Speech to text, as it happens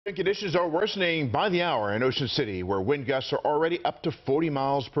Conditions are worsening by the hour in Ocean City, where wind gusts are already up to 40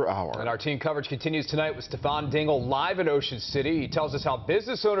 miles per hour. And our team coverage continues tonight with Stefan Dingle live in Ocean City. He tells us how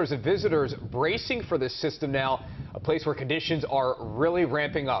business owners and visitors bracing for this system now, a place where conditions are really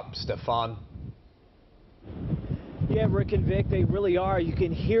ramping up. Stefan. Yeah, Rick and Vic, they really are. You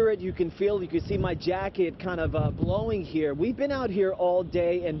can hear it, you can feel it, you can see my jacket kind of blowing here. We've been out here all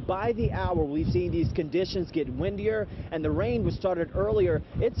day, and by the hour, we've seen these conditions get windier, and the rain was started earlier.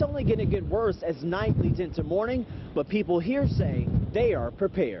 It's only going to get worse as night leads into morning, but people here say they are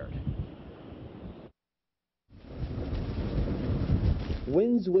prepared.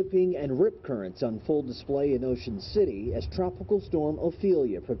 Winds whipping and rip currents on full display in Ocean City as Tropical Storm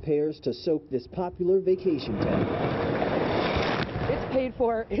Ophelia prepares to soak this popular vacation town. It's paid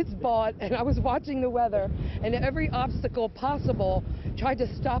for, it's bought, and I was watching the weather, and every obstacle possible tried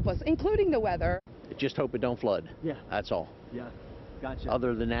to stop us, including the weather. Just hope it don't flood. Yeah. That's all. Yeah. Gotcha.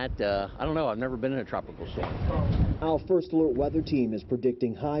 Other than that, I don't know. I've never been in a tropical storm. Our First Alert weather team is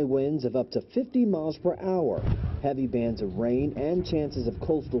predicting high winds of up to 50 miles per hour, heavy bands of rain, and chances of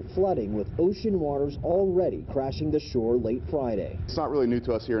coastal flooding, with ocean waters already crashing the shore late Friday. It's not really new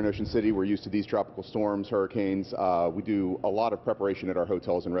to us here in Ocean City. We're used to these tropical storms, hurricanes. We do a lot of preparation at our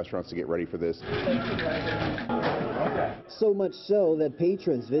hotels and restaurants to get ready for this. So much so that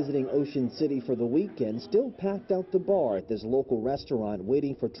patrons visiting Ocean City for the weekend still packed out the bar at this local restaurant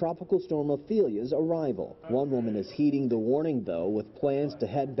waiting for Tropical Storm Ophelia's arrival. One woman is heeding the warning, though, with plans to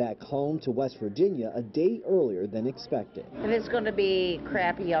head back home to West Virginia a day earlier than expected. If it's going to be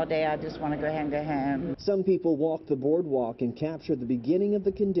crappy all day, I just want to go ahead and go home. Some people walk the boardwalk and capture the beginning of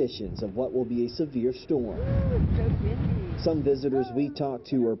the conditions of what will be a severe storm. Some visitors we talked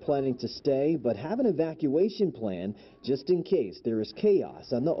to are planning to stay, but have an evacuation plan just in case there is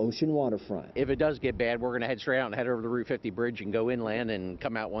chaos on the ocean waterfront. If it does get bad, we're going to head straight out and head over the Route 50 bridge and go inland and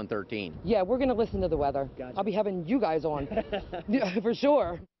come out 113. Yeah, we're going to listen to the weather. Gotcha. I'll be having you guys on, for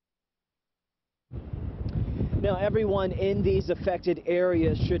sure. Now, everyone in these affected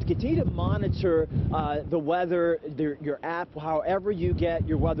areas should continue to monitor the weather, your app, however you get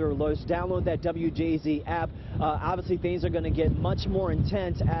your weather alerts. Download that WJZ app. Obviously, things are going to get much more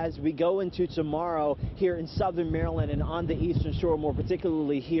intense as we go into tomorrow here in southern Maryland and on the eastern shore, more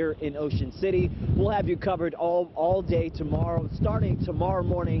particularly here in Ocean City. We'll have you covered all day tomorrow, starting tomorrow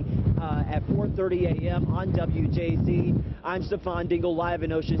morning at 4:30 a.m. on WJZ. I'm Stefan Dingle, live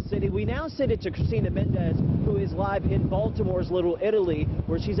in Ocean City. We now send it to Christina Mendez, who is live in Baltimore's Little Italy,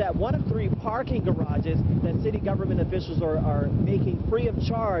 where she's at one of 3 parking garages that city government officials are making free of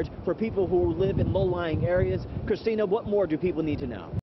charge for people who live in low-lying areas. Christina, what more do people need to know?